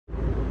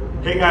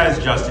Hey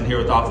guys, Justin here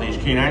with Off Leash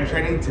Canine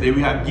Training. Today we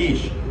have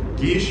Gish.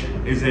 Gish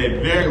is a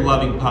very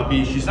loving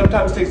puppy. She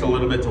sometimes takes a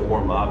little bit to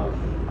warm up.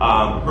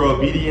 Her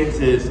obedience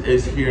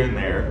is here and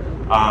there.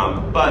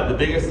 But the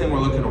biggest thing we're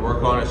looking to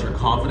work on is her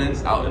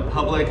confidence out in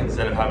public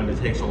instead of having to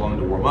take so long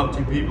to warm up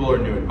to people or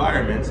new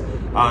environments.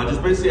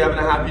 Just basically having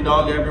a happy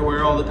dog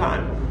everywhere all the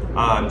time.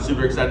 I'm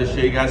super excited to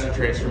show you guys her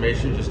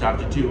transformation just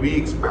after 2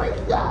 weeks.